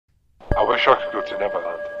wish I could go to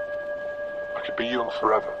Neverland. I could be young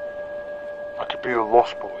forever. I could be a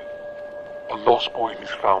lost boy who's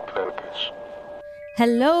found purpose.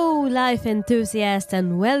 Hello, life enthusiasts,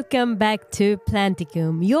 and welcome back to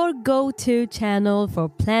Planticum, your go-to channel for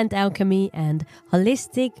plant alchemy and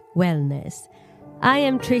holistic wellness. I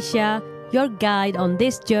am Trisha, your guide on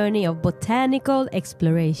this journey of botanical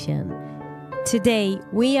exploration. Today,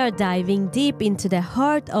 we are diving deep into the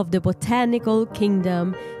heart of the botanical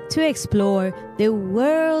kingdom to explore the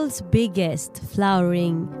world's biggest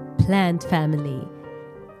flowering plant family,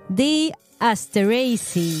 the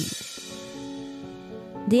Asteraceae.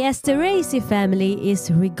 The Asteraceae family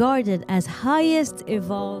is regarded as highest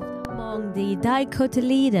evolved among the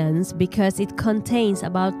dicotyledons because it contains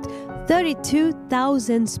about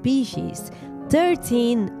 32,000 species,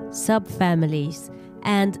 13 subfamilies,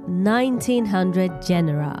 and 1,900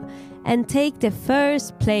 genera, and take the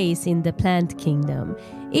first place in the plant kingdom.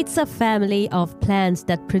 It's a family of plants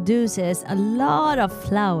that produces a lot of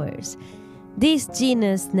flowers. These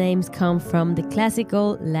genus names come from the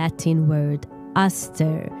classical Latin word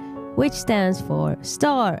aster, which stands for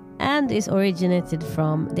star and is originated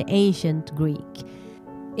from the ancient Greek.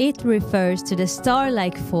 It refers to the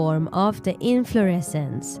star-like form of the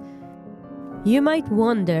inflorescence. You might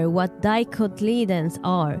wonder what dicotyledons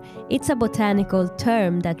are. It's a botanical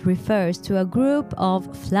term that refers to a group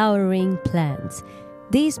of flowering plants.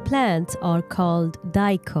 These plants are called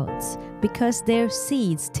dicots because their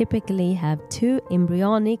seeds typically have two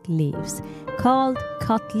embryonic leaves, called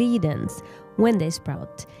cotyledons, when they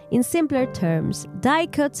sprout. In simpler terms,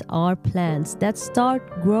 dicots are plants that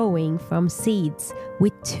start growing from seeds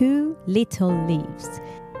with two little leaves.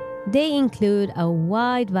 They include a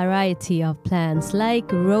wide variety of plants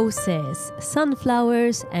like roses,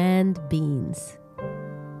 sunflowers, and beans.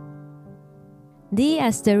 The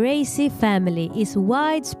Asteraceae family is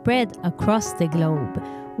widespread across the globe,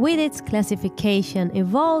 with its classification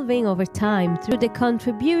evolving over time through the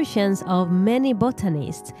contributions of many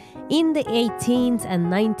botanists. In the 18th and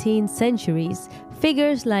 19th centuries,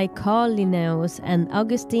 figures like Carl Linnaeus and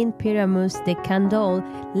Augustin Pyramus de Candolle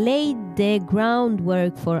laid the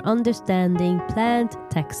groundwork for understanding plant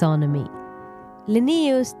taxonomy.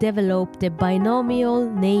 Linnaeus developed the binomial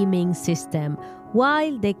naming system,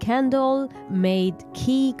 while de Candolle made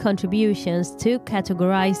key contributions to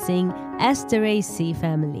categorizing Asteraceae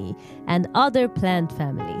family and other plant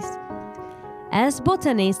families. As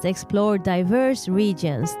botanists explored diverse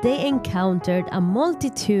regions, they encountered a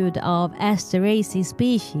multitude of Asteraceae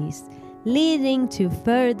species, leading to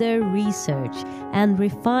further research and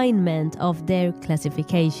refinement of their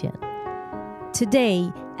classification.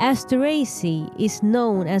 Today, Asteraceae is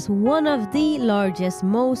known as one of the largest,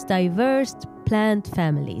 most diverse plant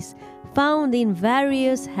families, found in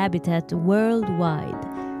various habitats worldwide.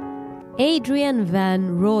 Adrian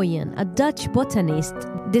van Rooyen, a Dutch botanist,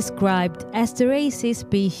 described Asteraceae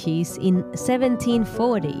species in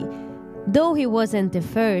 1740. Though he wasn't the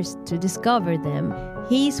first to discover them,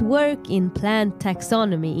 his work in plant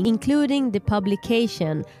taxonomy, including the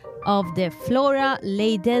publication of the Flora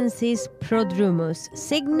Leidensis Prodromus,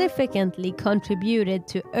 significantly contributed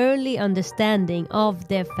to early understanding of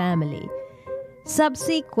the family.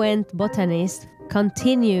 Subsequent botanists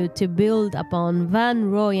continued to build upon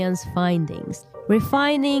Van Rooyen's findings,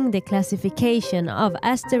 refining the classification of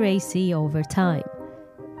Asteraceae over time.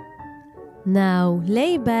 Now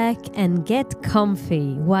lay back and get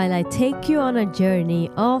comfy while I take you on a journey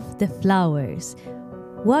of the flowers.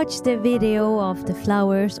 Watch the video of the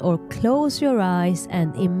flowers or close your eyes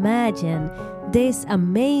and imagine this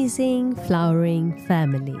amazing flowering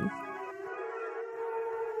family.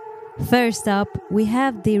 First up, we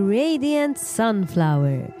have the radiant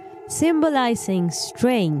sunflower, symbolizing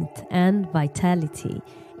strength and vitality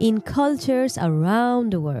in cultures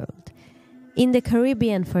around the world. In the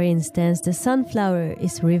Caribbean, for instance, the sunflower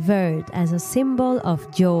is revered as a symbol of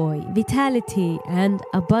joy, vitality, and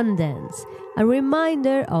abundance, a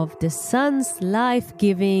reminder of the sun's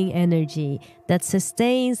life-giving energy that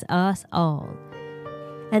sustains us all.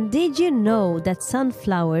 And did you know that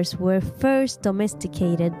sunflowers were first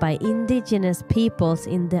domesticated by indigenous peoples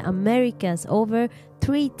in the Americas over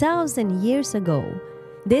 3,000 years ago?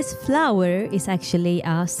 This flower is actually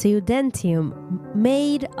a pseudentium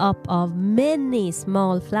made up of many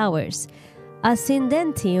small flowers. A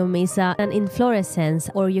pseudentium is an inflorescence,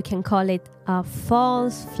 or you can call it a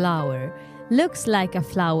false flower. Looks like a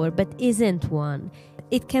flower but isn't one.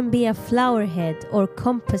 It can be a flower head or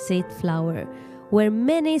composite flower, where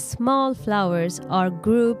many small flowers are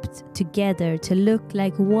grouped together to look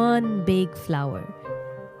like one big flower.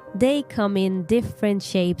 They come in different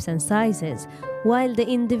shapes and sizes, while the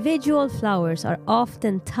individual flowers are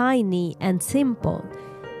often tiny and simple.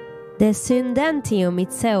 The syndantium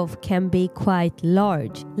itself can be quite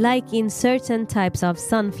large, like in certain types of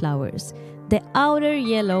sunflowers. The outer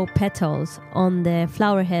yellow petals on the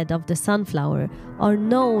flower head of the sunflower are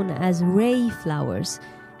known as ray flowers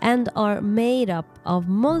and are made up of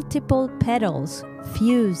multiple petals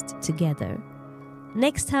fused together.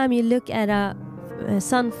 Next time you look at a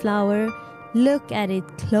sunflower, look at it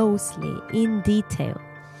closely, in detail.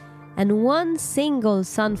 And one single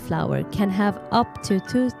sunflower can have up to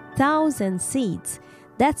 2,000 seeds.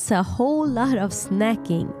 That's a whole lot of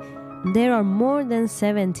snacking. There are more than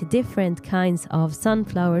 70 different kinds of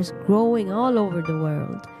sunflowers growing all over the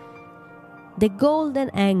world. The golden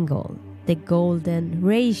angle, the golden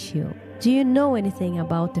ratio. Do you know anything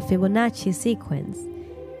about the Fibonacci sequence?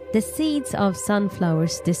 The seeds of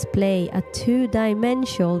sunflowers display a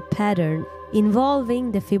two-dimensional pattern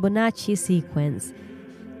involving the Fibonacci sequence.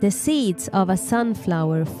 The seeds of a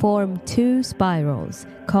sunflower form two spirals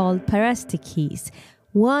called peristices,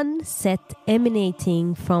 one set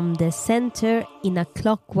emanating from the center in a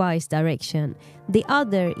clockwise direction, the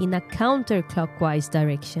other in a counterclockwise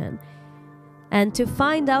direction. And to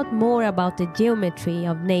find out more about the geometry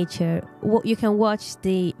of nature, you can watch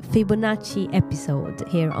the Fibonacci episode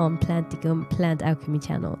here on Planticum Plant Alchemy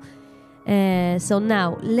channel. So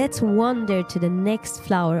now, let's wander to the next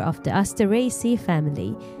flower of the Asteraceae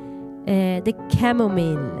family, the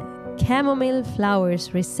chamomile. Chamomile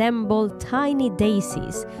flowers resemble tiny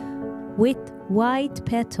daisies with white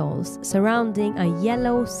petals surrounding a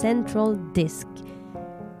yellow central disc.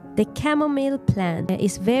 The chamomile plant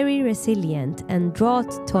is very resilient and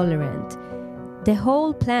drought tolerant. The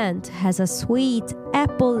whole plant has a sweet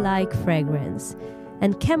apple-like fragrance,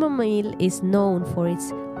 and chamomile is known for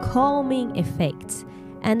its calming effects,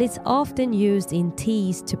 and it's often used in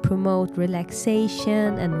teas to promote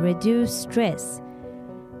relaxation and reduce stress.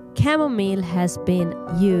 Chamomile has been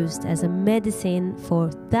used as a medicine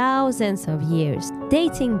for thousands of years,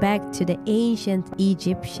 dating back to the ancient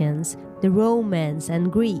Egyptians, the Romans,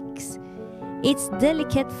 and Greeks. Its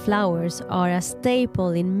delicate flowers are a staple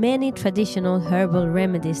in many traditional herbal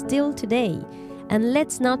remedies still today. And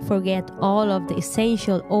let's not forget all of the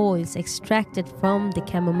essential oils extracted from the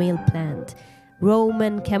chamomile plant.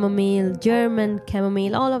 Roman chamomile, German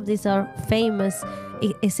chamomile, all of these are famous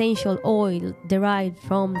essential oil derived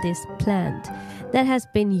from this plant that has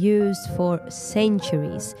been used for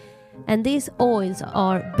centuries. And these oils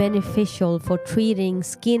are beneficial for treating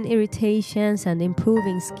skin irritations and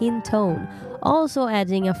improving skin tone. Also,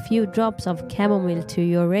 adding a few drops of chamomile to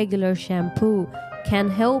your regular shampoo can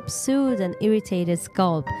help soothe an irritated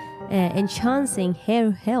scalp, enhancing hair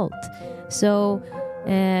health. So,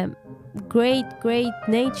 great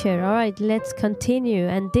nature. All right, let's continue.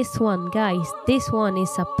 And this one, guys, this one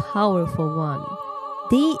is a powerful one.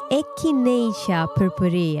 The Echinacea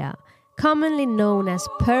purpurea, commonly known as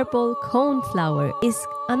purple coneflower, is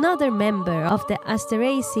another member of the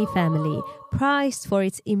Asteraceae family, prized for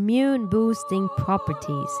its immune-boosting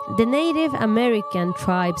properties. The Native American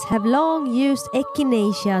tribes have long used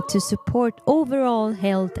Echinacea to support overall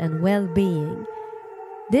health and well-being.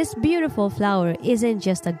 This beautiful flower isn't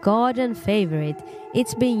just a garden favorite,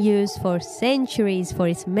 it's been used for centuries for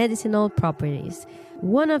its medicinal properties.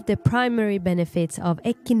 One of the primary benefits of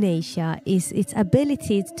Echinacea is its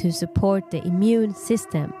ability to support the immune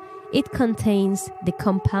system. It contains the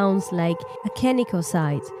compounds like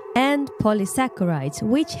acanthosides and polysaccharides,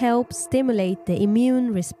 which help stimulate the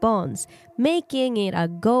immune response, making it a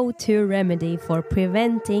go-to remedy for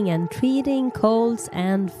preventing and treating colds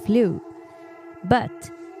and flu.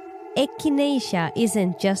 But Echinacea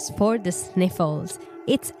isn't just for the sniffles.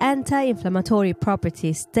 Its anti-inflammatory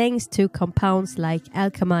properties, thanks to compounds like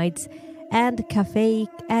alkaloids and caffeic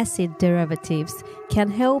acid derivatives, can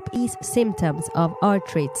help ease symptoms of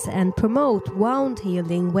arthritis and promote wound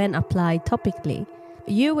healing when applied topically.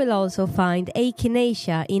 You will also find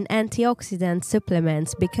Echinacea in antioxidant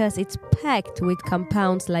supplements because it's packed with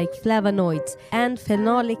compounds like flavonoids and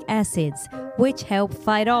phenolic acids, which help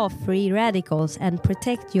fight off free radicals and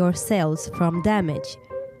protect your cells from damage.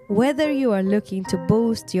 Whether you are looking to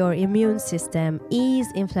boost your immune system, ease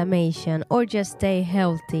inflammation, or just stay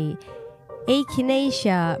healthy,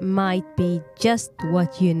 Echinacea might be just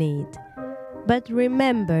what you need. But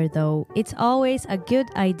remember though, it's always a good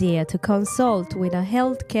idea to consult with a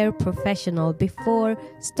healthcare professional before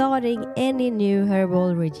starting any new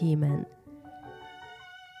herbal regimen.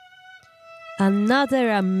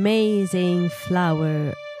 Another amazing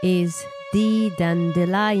flower is the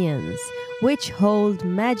dandelions, which hold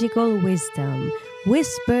magical wisdom.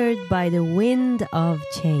 whispered by the wind of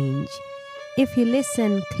change. If you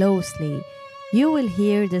listen closely, you will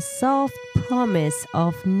hear the soft promise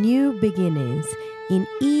of new beginnings in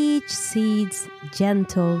each seed's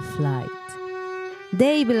gentle flight.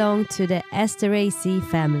 They belong to the Asteraceae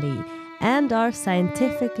family and are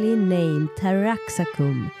scientifically named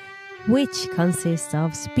Taraxacum, which consists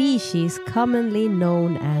of species commonly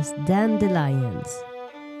known as dandelions.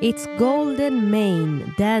 Its golden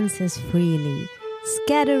mane dances freely,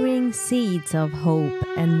 scattering seeds of hope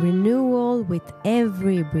and renewal with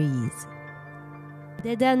every breeze.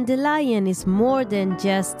 The dandelion is more than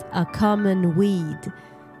just a common weed.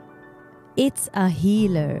 It's a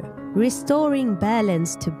healer, restoring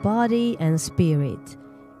balance to body and spirit.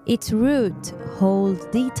 Its root holds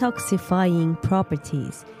detoxifying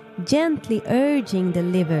properties, gently urging the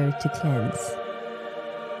liver to cleanse.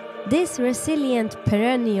 This resilient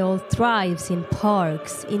perennial thrives in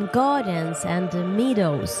parks, in gardens and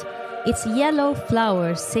meadows. Its yellow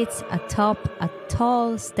flower sits atop a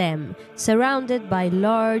tall stem, surrounded by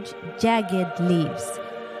large, jagged leaves.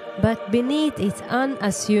 But beneath its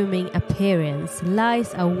unassuming appearance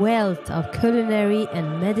lies a wealth of culinary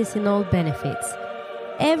and medicinal benefits.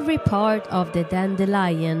 Every part of the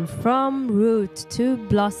dandelion, from root to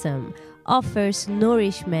blossom, offers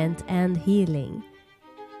nourishment and healing.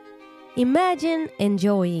 Imagine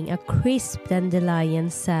enjoying a crisp dandelion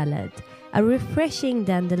salad, a refreshing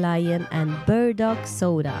dandelion and burdock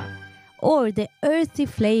soda, or the earthy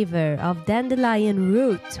flavor of dandelion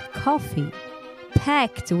root coffee,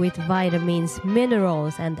 packed with vitamins,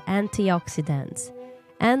 minerals, and antioxidants.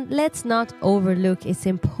 And let's not overlook its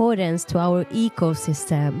importance to our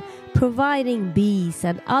ecosystem, providing bees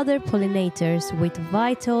and other pollinators with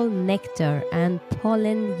vital nectar and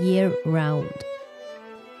pollen year-round.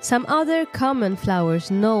 Some other common flowers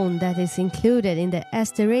known that is included in the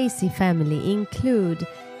Asteraceae family include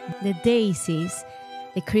the daisies,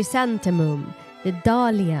 the chrysanthemum, the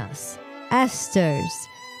dahlias, asters,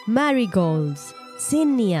 marigolds,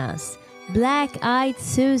 zinnias, black-eyed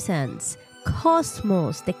susans,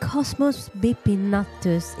 cosmos, the cosmos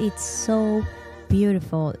bipinnatus. It's so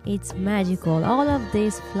beautiful, it's magical. All of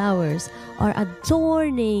these flowers are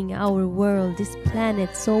adorning our world, this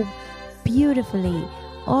planet, so beautifully.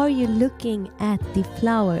 Are you looking at the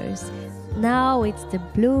flowers? Now it's the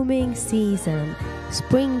blooming season,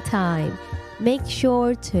 springtime. Make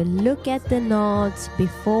sure to look at the nodes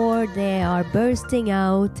before they are bursting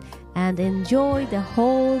out and enjoy the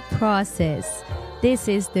whole process. This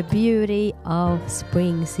is the beauty of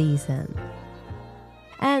spring season.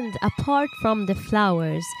 And apart from the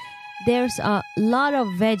flowers, there's a lot of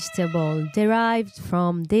vegetable derived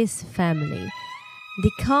from this family.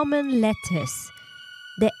 The common lettuce,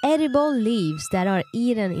 the edible leaves that are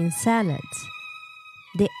eaten in salads,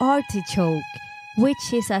 the artichoke,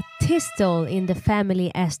 which is a thistle in the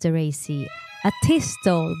family Asteraceae. A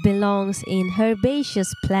thistle belongs in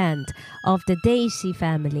herbaceous plant of the daisy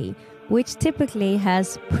family, which typically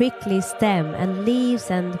has prickly stem and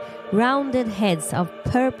leaves and rounded heads of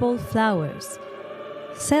purple flowers.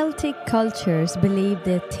 Celtic cultures believe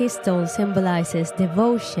the thistle symbolizes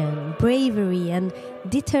devotion, bravery, and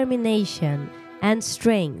determination and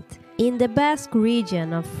strength. In the Basque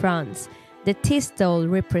region of France, the thistle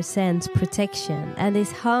represents protection and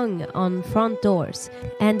is hung on front doors.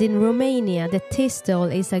 And in Romania, the thistle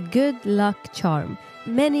is a good luck charm.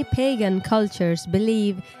 Many pagan cultures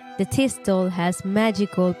believe the thistle has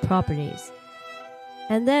magical properties.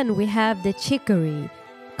 And then we have the chicory.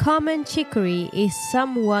 Common chicory is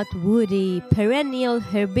somewhat woody, perennial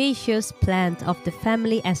herbaceous plant of the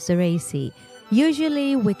family Asteraceae,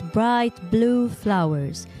 usually with bright blue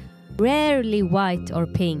flowers, rarely white or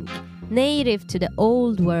pink. Native to the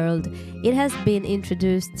Old World, it has been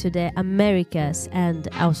introduced to the Americas and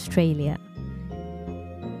Australia.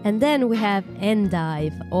 And then we have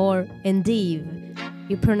endive or endive.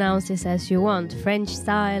 You pronounce this as you want, French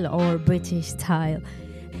style or British style.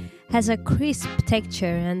 Has a crisp texture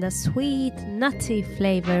and a sweet, nutty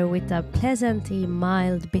flavor with a pleasantly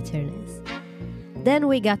mild bitterness. Then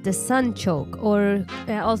we got the sunchoke, or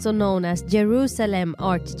also known as Jerusalem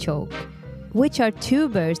artichoke, which are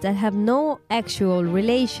tubers that have no actual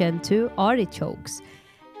relation to artichokes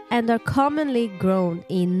and are commonly grown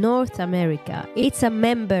in North America. It's a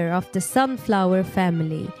member of the sunflower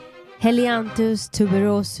family, Helianthus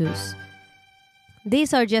tuberosus.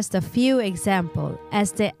 These are just a few examples,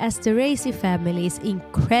 as the Asteraceae family is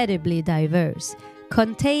incredibly diverse,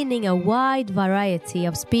 containing a wide variety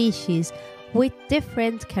of species with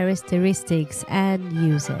different characteristics and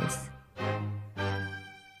uses.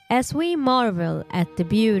 As we marvel at the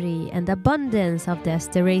beauty and abundance of the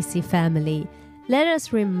Asteraceae family, Let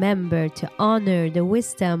us remember to honor the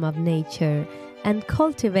wisdom of nature and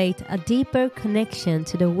cultivate a deeper connection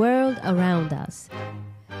to the world around us.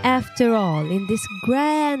 After all, in this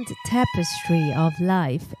grand tapestry of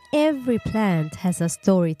life, every plant has a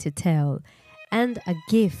story to tell and a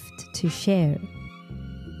gift to share.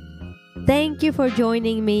 Thank you for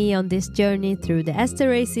joining me on this journey through the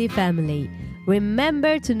Asteraceae family.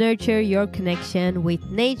 Remember to nurture your connection with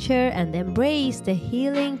nature and embrace the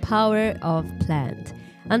healing power of plant.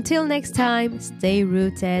 Until next time, stay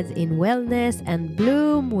rooted in wellness and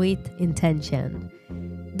bloom with intention.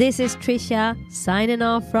 This is Trisha signing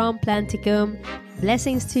off from Planticum.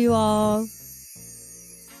 Blessings to you all.